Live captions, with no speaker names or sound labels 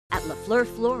At Fleur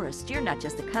Florist, you're not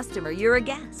just a customer, you're a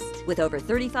guest. With over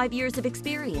 35 years of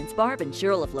experience, Barb and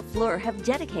Cheryl of Fleur have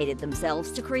dedicated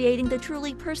themselves to creating the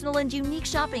truly personal and unique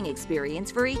shopping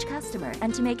experience for each customer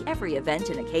and to make every event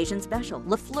and occasion special.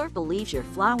 Fleur believes your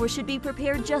flowers should be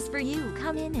prepared just for you.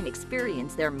 Come in and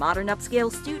experience their modern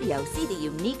upscale studio. See the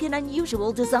unique and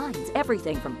unusual designs.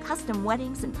 Everything from custom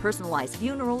weddings and personalized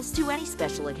funerals to any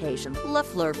special occasion.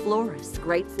 Fleur Florist.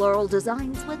 Great floral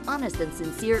designs with honest and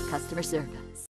sincere customer service.